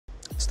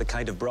the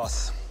kind of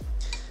broth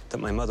that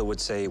my mother would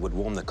say would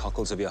warm the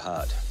cockles of your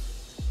heart.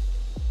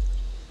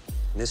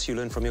 This you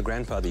learned from your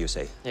grandfather, you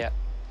say? Yeah,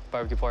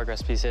 barbecue pork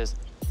recipe's his.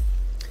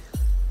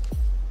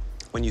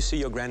 When you see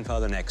your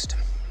grandfather next,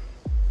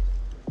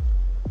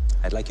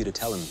 I'd like you to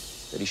tell him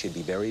that he should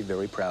be very,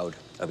 very proud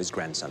of his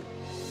grandson.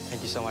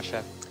 Thank you so much,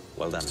 Chef.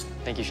 Well done.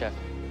 Thank you, Chef.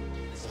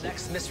 This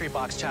next mystery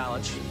box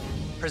challenge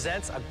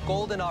presents a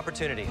golden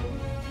opportunity.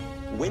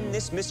 Win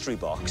this mystery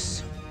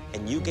box,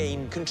 and you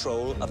gain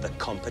control of the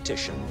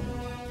competition.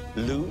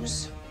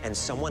 Lose, and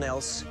someone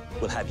else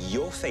will have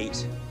your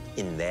fate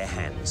in their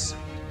hands.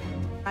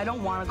 I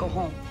don't want to go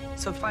home.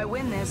 So if I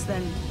win this,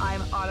 then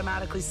I'm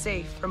automatically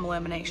safe from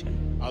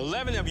elimination.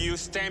 11 of you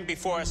stand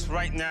before us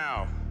right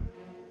now.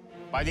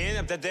 By the end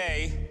of the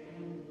day,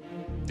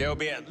 there will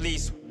be at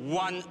least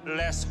one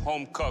less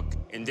home cook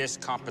in this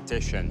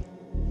competition.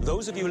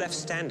 Those of you left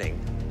standing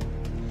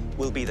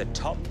will be the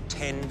top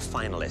 10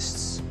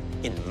 finalists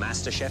in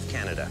MasterChef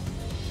Canada.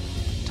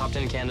 Top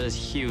 10 in Canada is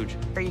huge.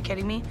 Are you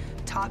kidding me?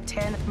 Top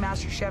 10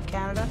 MasterChef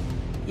Canada?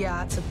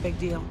 Yeah, it's a big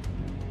deal.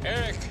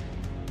 Eric,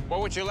 what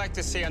would you like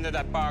to see under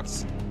that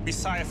box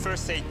beside a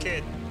first aid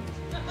kit?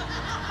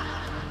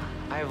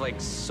 I have,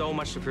 like, so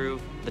much to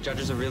prove. The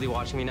judges are really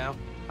watching me now.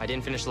 I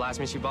didn't finish the last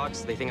mystery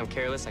box. They think I'm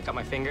careless. I cut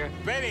my finger.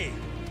 Ready?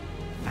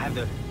 I have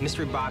the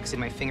mystery box in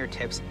my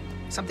fingertips.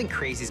 Something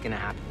crazy is gonna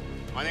happen.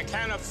 On the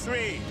count of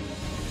 3.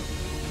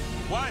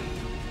 1.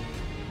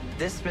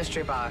 This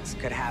mystery box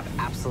could have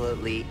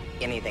absolutely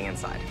anything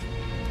inside.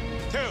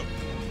 2.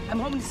 I'm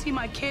hoping to see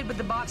my kid, but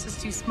the box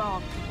is too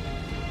small.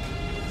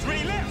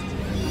 3 left.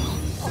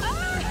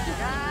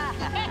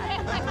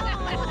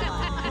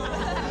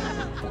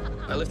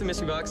 I lift the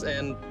mystery box,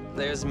 and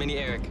there's mini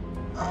Eric.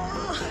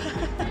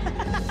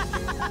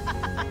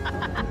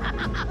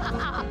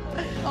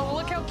 Oh,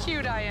 look how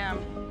cute I am.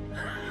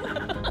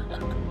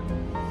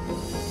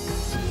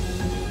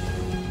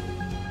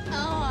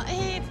 Oh,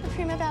 hey, it's the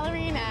prima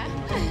ballerina.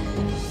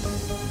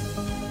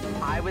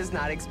 I was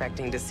not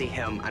expecting to see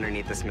him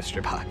underneath this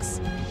mystery box.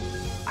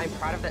 I'm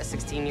proud of that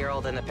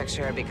 16-year-old in the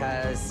picture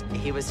because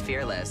he was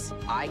fearless.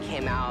 I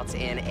came out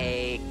in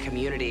a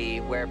community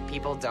where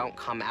people don't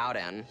come out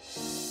in.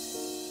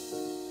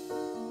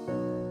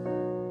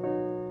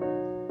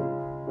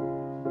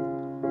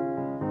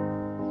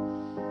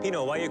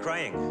 Pino, why are you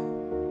crying?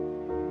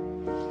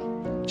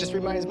 Just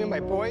reminds me of my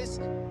boys.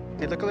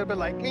 They look a little bit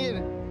like me,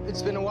 and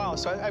it's been a while,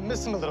 so I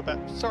miss them a little bit.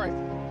 Sorry.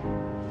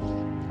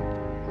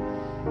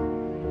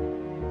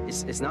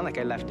 It's not like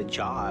I left a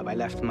job. I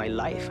left my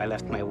life. I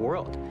left my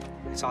world.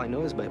 That's all I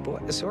know is my boy.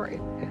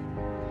 Sorry.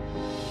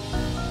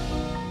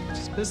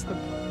 Just miss them.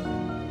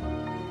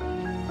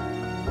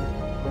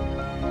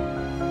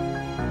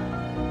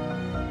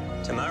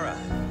 Tamara,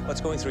 what's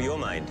going through your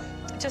mind?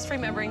 Just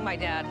remembering my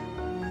dad.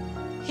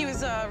 He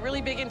was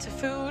really big into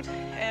food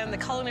and the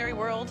culinary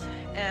world,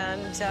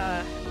 and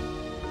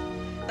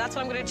that's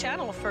what I'm going to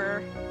channel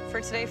for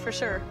today for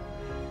sure.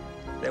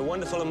 They're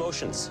wonderful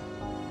emotions.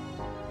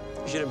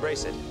 You should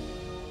embrace it.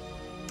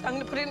 I'm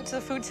going to put it into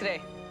the food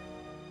today.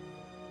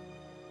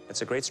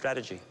 That's a great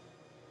strategy.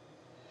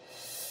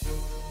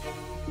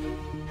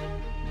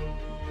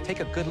 Take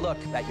a good look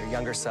at your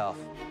younger self.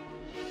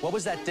 What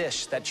was that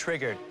dish that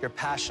triggered your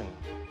passion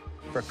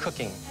for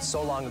cooking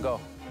so long ago?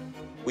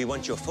 We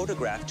want your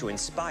photograph to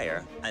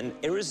inspire an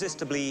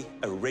irresistibly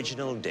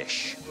original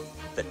dish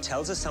that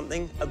tells us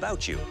something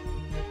about you.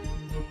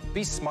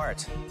 Be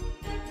smart,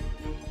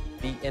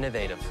 be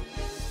innovative,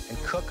 and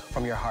cook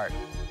from your heart.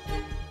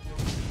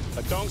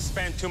 But don't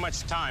spend too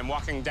much time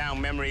walking down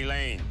memory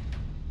lane.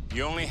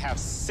 You only have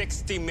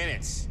 60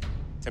 minutes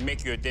to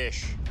make your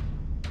dish.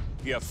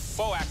 You have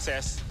full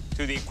access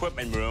to the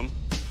equipment room,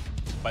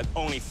 but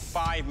only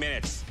 5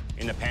 minutes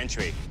in the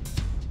pantry.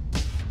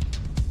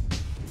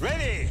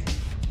 Ready?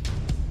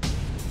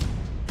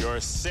 Your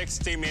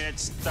 60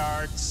 minutes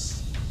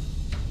starts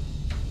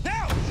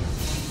now!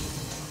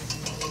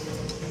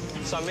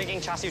 So I'm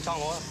making char siu tong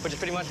mo, which is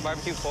pretty much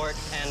barbecue pork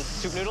and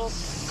soup noodles.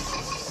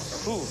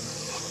 Ooh.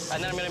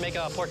 And then I'm gonna make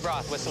a pork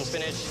broth with some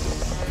spinach.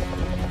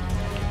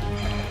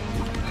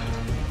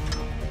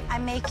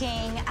 I'm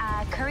making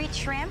curried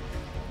shrimp,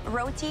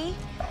 roti,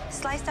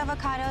 sliced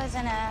avocados,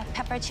 and a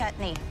pepper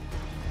chutney.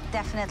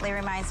 Definitely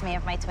reminds me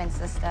of my twin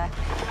sister.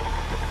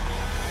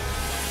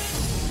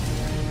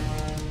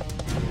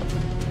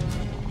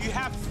 You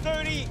have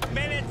 30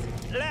 minutes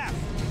left.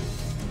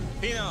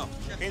 Pino,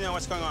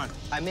 what's going on?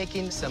 I'm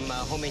making some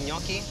homemade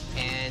gnocchi,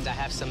 and I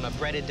have some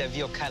breaded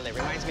veal cutlet.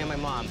 Reminds me of my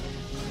mom.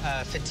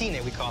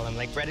 Fettine, we call them,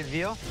 like breaded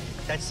veal.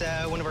 That's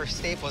one of our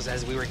staples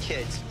as we were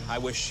kids. I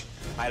wish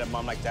I had a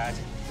mom like that.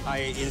 I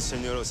ate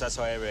instant noodles, that's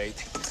all I ever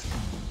ate.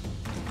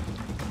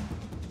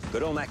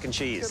 Good old mac and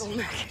cheese. Good old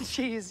mac and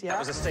cheese, yeah. That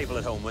was a staple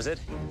at home, was it?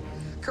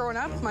 Growing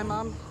up, my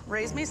mom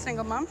raised me,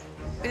 single mom.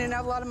 We didn't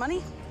have a lot of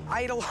money.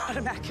 I ate a lot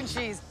of mac and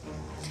cheese.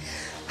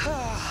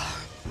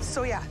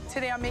 So yeah,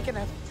 today I'm making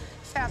a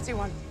fancy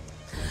one.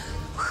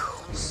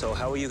 So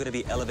how are you going to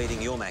be elevating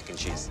your mac and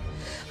cheese?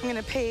 I'm going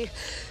to pay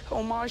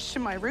homage to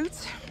my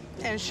roots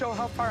and show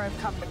how far I've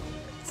come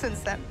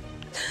since then.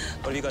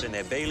 What have you got in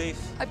there? Bay leaf?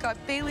 I've got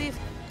bay leaf,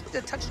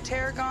 a touch of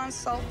tarragon,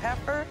 salt,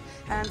 pepper,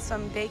 and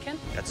some bacon.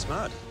 That's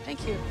smart.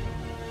 Thank you.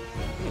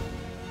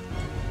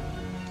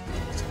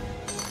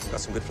 Got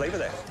some good flavor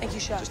there. Thank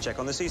you, Chef. Just check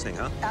on the seasoning,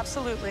 huh?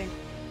 Absolutely.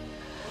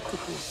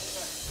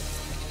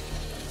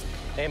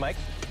 Hey, Mike.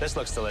 This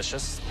looks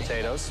delicious.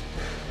 Potatoes.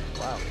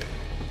 Wow.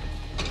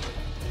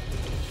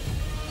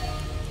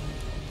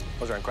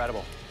 Those are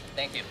incredible.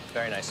 Thank you.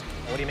 Very nice.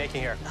 What are you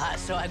making here?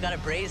 So I've got a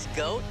braised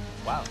goat.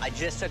 Wow. I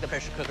just took the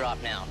pressure cooker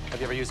off now. Have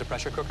you ever used a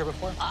pressure cooker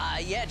before?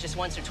 Yeah, just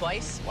once or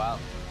twice. Wow.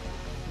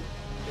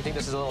 You think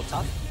this is a little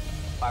tough?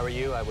 If I were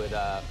you, I would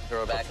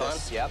throw it back on.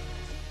 Yep.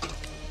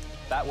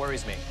 That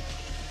worries me.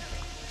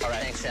 All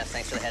right. Thanks, Chef.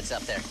 Thanks for the heads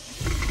up there.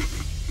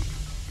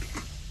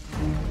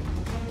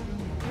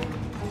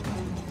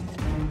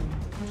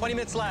 20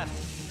 minutes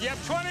left. You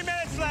have 20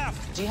 minutes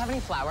left. Do you have any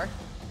flour?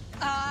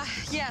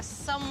 Yes,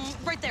 some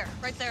right there,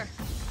 right there.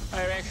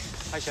 Hi, Rick.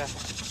 Hi,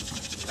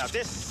 Chef. Now,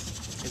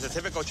 this is a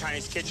typical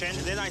Chinese kitchen.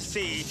 And then I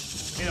see,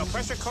 you know,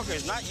 pressure cooker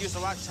is not used a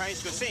lot in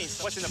Chinese cuisine.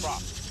 What's in the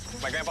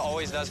broth? My grandpa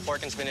always does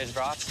pork and spinach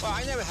broth. Well,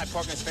 I never had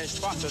pork and spinach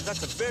broth, so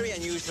that's a very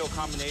unusual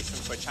combination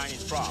for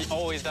Chinese broth. He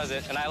always does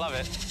it, and I love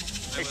it.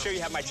 Make sure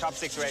you have my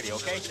chopsticks ready,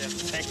 okay?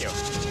 Thank you.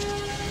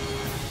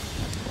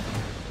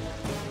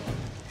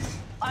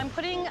 I'm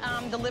putting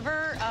the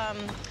liver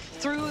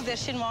through the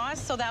chinoise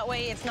so that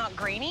way it's not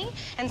grainy.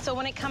 And so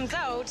when it comes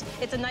out,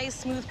 it's a nice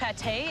smooth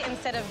pate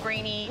instead of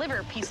grainy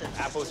liver pieces.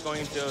 Apple's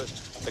going to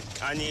the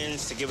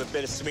onions to give a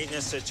bit of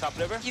sweetness to chopped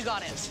liver? You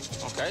got it.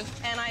 Okay.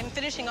 And I'm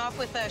finishing off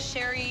with a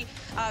sherry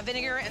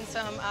vinegar and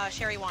some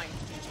sherry wine.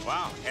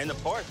 Wow, and the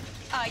pork.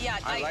 Yeah.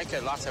 I like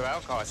it, lots of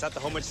alcohol. Is that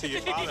the homage to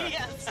your father?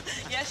 Yes.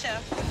 Yes,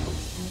 Chef.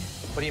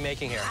 What are you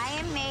making here? I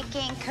am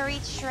making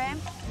curried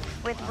shrimp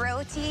with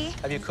roti.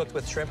 Have you cooked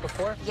with shrimp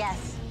before?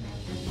 Yes.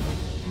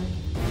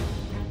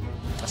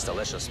 That's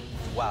delicious.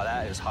 Wow,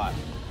 that is hot.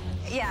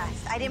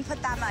 Yes, I didn't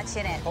put that much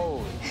in it.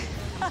 Holy.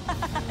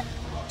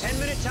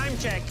 10-minute time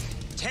check.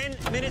 10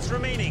 minutes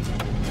remaining.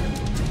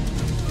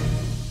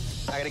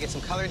 I gotta get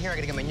some color in here. I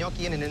gotta get my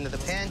gnocchi in and into the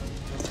pan.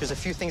 There's a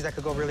few things that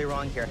could go really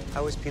wrong here.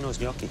 How is Pino's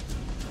gnocchi?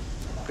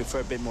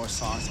 Prefer a bit more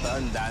sauce, but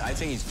other than that, I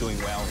think he's doing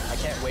well. I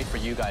can't wait for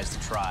you guys to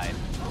try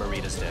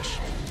Marita's dish.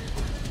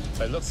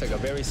 It looks like a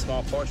very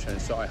small portion,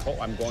 so I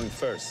hope I'm going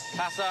first.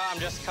 Pasta, I'm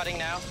just cutting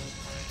now.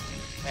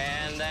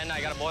 And then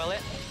I gotta boil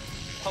it.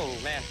 Oh,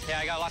 man. Yeah,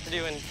 I got a lot to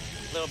do in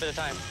a little bit of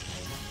time.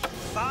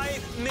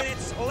 5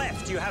 minutes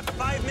left. You have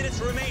 5 minutes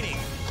remaining.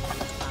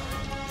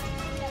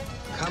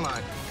 Come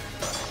on.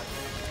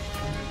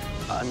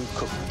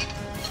 Uncooked.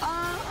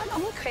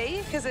 I'm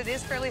okay, because it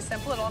is fairly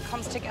simple. It all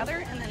comes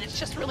together, and then it's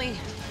just really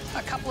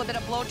a couple of bit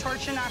of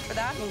blowtorching after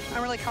that, and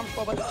I'm really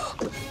comfortable with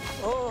it.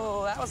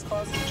 Oh, that was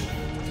close.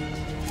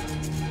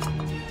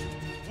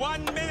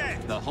 1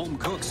 minute. The home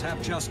cooks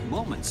have just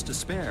moments to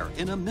spare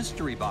in a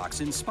mystery box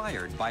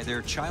inspired by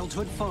their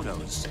childhood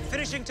photos.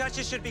 Finishing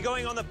touches should be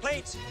going on the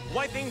plate,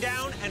 wiping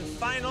down, and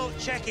final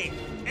checking.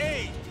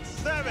 8,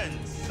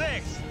 7,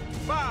 6,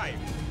 5,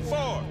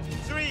 4,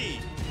 3,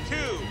 2,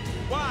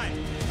 1.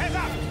 Heads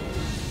up!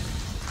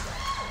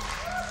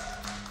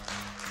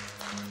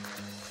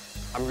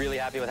 I'm really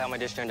happy with how my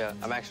dish turned out.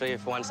 I'm actually,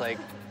 for once, like,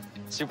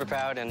 super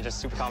proud and just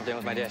super confident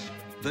with my dish.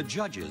 The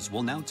judges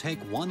will now take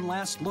one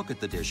last look at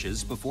the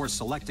dishes before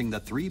selecting the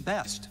 3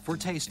 best for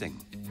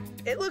tasting.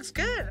 It looks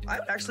good. I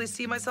would actually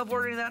see myself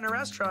ordering that in a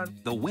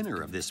restaurant. The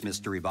winner of this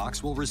mystery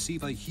box will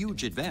receive a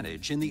huge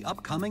advantage in the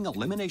upcoming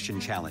elimination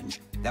challenge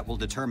that will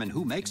determine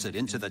who makes it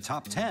into the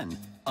top 10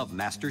 of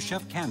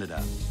MasterChef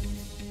Canada.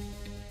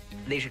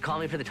 They should call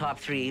me for the top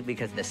 3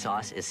 because the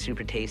sauce is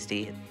super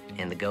tasty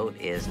and the goat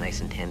is nice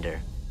and tender.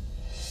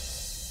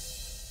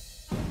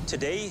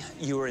 Today,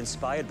 you were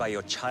inspired by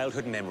your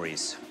childhood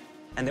memories,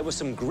 and there were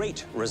some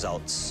great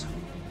results.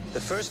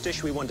 The first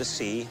dish we want to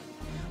see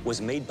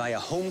was made by a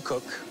home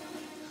cook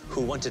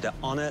who wanted to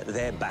honor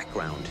their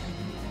background.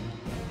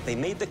 They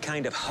made the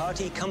kind of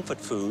hearty comfort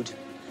food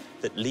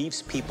that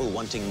leaves people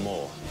wanting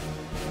more.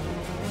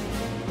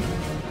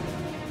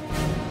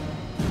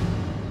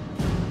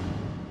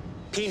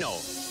 Pino,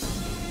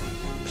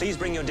 please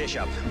bring your dish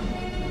up.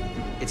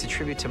 It's a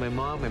tribute to my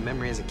mom, my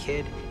memory as a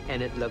kid,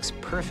 and it looks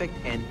perfect,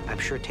 and I'm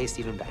sure it tastes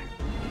even better.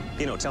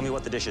 Pino, tell me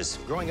what the dish is.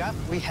 Growing up,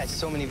 we had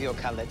so many veal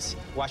cutlets.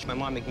 Watched my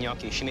mom make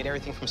gnocchi. She made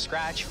everything from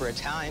scratch. We're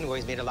Italian. We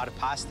always made a lot of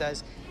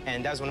pastas,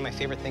 and that was one of my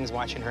favorite things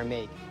watching her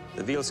make.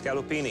 The veal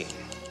scallopini.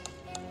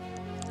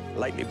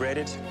 Lightly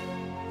breaded,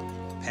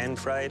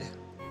 pan-fried.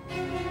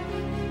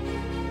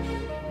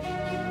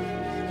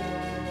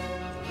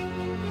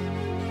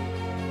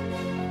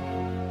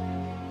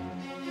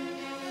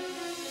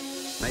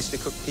 Nicely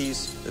cooked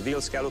peas, the veal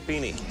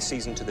scallopini,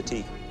 seasoned to the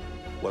T.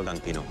 Well done,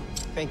 Pino.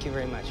 Thank you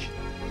very much.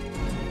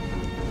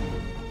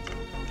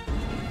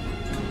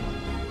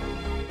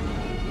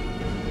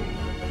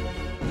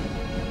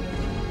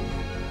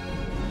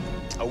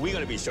 Are we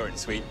gonna be short and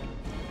sweet?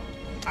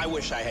 I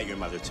wish I had your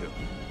mother too.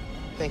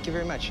 Thank you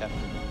very much, Chef.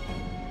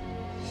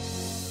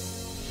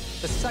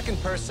 The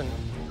second person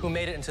who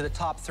made it into the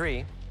top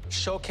 3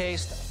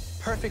 showcased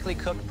perfectly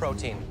cooked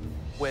protein.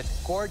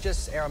 with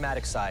gorgeous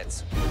aromatic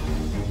sides.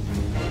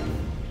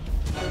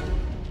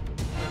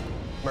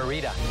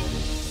 Marita,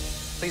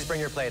 please bring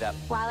your plate up.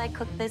 While I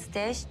cooked this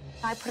dish,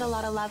 I put a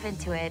lot of love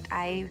into it.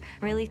 I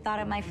really thought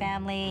of my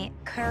family.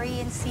 Curry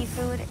and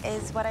seafood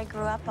is what I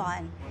grew up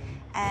on.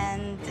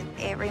 And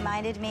it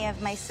reminded me of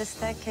my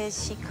sister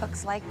because she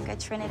cooks like a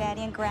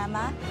Trinidadian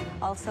grandma,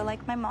 also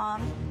like my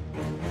mom.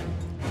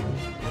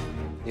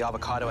 The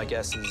avocado, I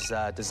guess, is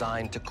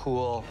designed to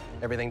cool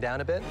everything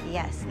down a bit?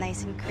 Yes,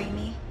 nice and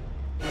creamy.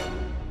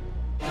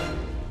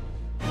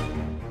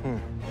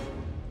 And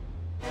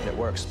it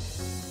works.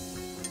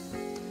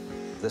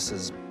 This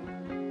is,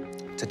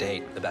 to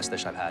date, the best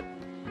dish I've had.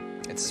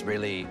 It's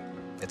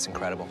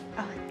incredible.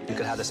 Oh, you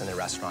could have this in a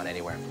restaurant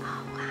anywhere.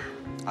 Oh, wow.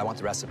 I want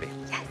the recipe.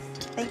 Yes,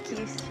 thank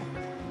you.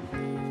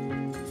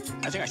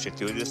 I think I should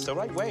do this the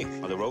right way,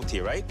 on the roti,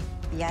 right?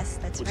 Yes,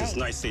 that's right. Which is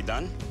nicely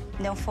done.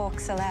 No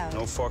forks allowed.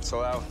 No forks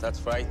allowed,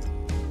 that's right.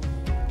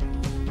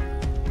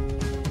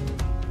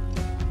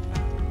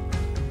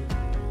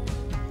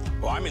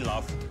 Oh, I'm in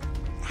love.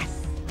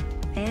 Yes.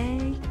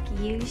 Thank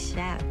you,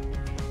 Chef.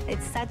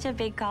 It's such a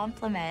big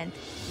compliment.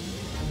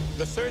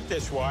 The third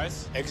dish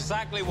was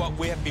exactly what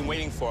we have been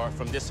waiting for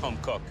from this home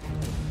cook.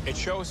 It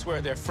shows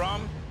where they're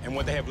from and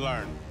what they have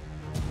learned.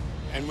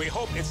 And we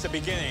hope it's the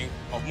beginning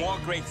of more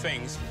great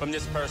things from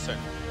this person.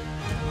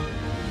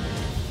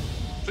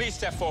 Please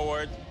step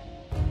forward.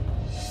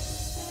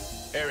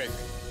 Eric.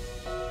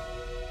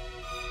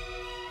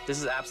 This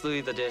is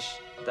absolutely the dish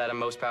that I'm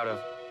most proud of.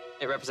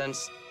 It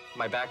represents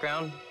my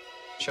background,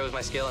 shows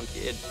my skill, and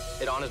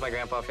it honors my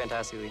grandpa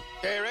fantastically.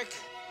 Eric,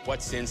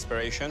 what's the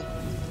inspiration?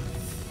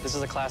 This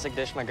is a classic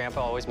dish my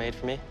grandpa always made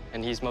for me,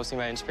 and he's mostly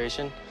my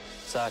inspiration.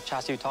 It's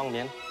char siu tong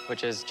mian,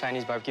 which is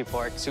Chinese barbecue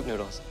pork soup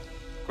noodles.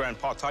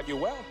 Grandpa taught you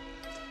well.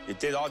 You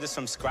did all this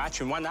from scratch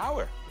in 1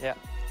 hour. Yeah.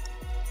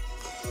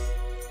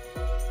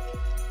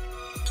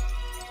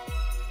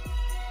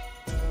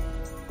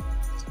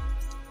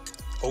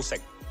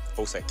 Hosek.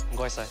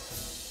 Ngoisai.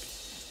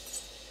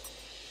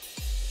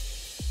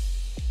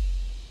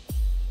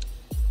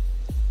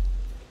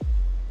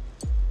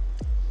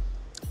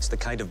 It's the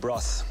kind of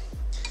broth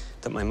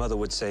that my mother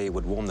would say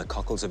would warm the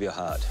cockles of your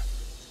heart.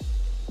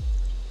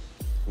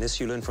 This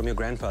you learned from your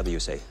grandfather, you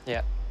say?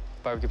 Yeah.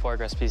 Barbecue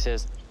pork recipe is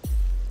his.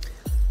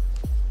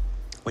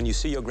 When you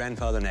see your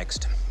grandfather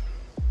next,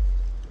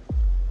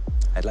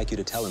 I'd like you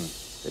to tell him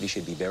that he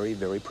should be very,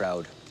 very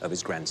proud of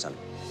his grandson.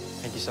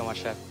 Thank you so much,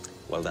 Chef.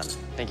 Well done.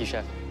 Thank you,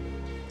 Chef.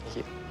 Thank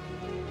you.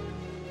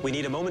 We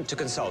need a moment to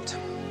consult.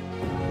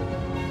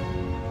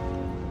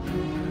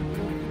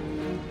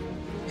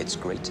 It's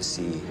great to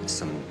see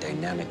some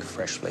dynamic,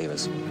 fresh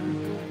flavors.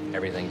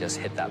 Everything just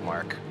hit that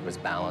mark. It was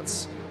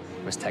balance,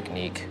 it was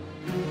technique.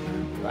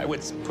 I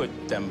would put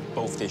them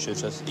both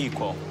dishes as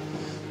equal.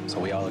 So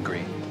we all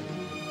agree.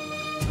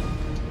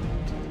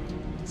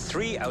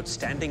 3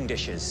 outstanding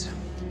dishes,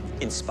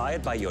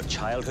 inspired by your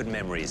childhood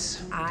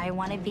memories. I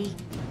want to be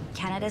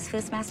Canada's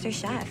first master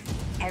chef.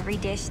 Every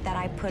dish that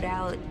I put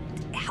out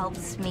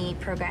helps me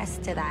progress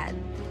to that.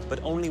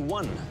 But only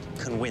one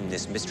can win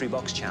this mystery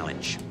box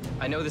challenge.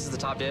 I know this is the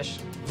top dish.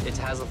 It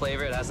has the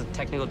flavor, it has the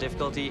technical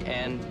difficulty,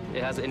 and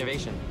it has the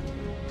innovation.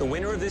 The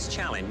winner of this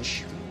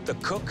challenge, the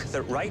cook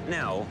that right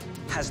now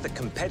has the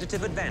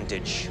competitive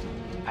advantage.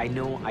 I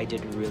know I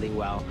did really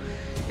well.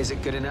 Is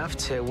it good enough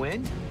to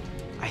win?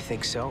 I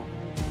think so.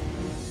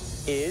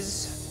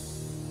 Is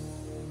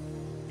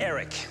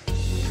Eric.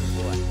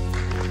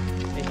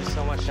 Thank you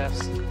so much,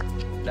 chefs.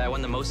 I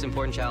won the most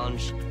important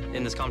challenge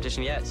in this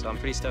competition yet, so I'm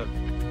pretty stoked.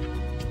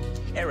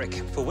 Eric,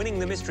 for winning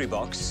the mystery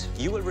box,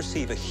 you will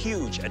receive a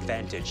huge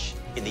advantage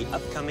in the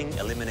upcoming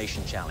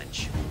elimination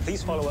challenge.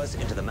 Please follow us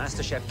into the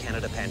MasterChef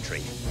Canada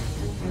pantry.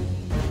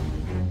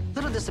 A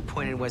little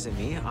disappointed wasn't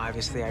me.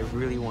 Obviously, I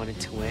really wanted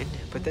to win.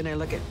 But then I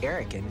look at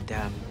Eric, and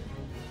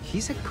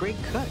he's a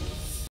great cook.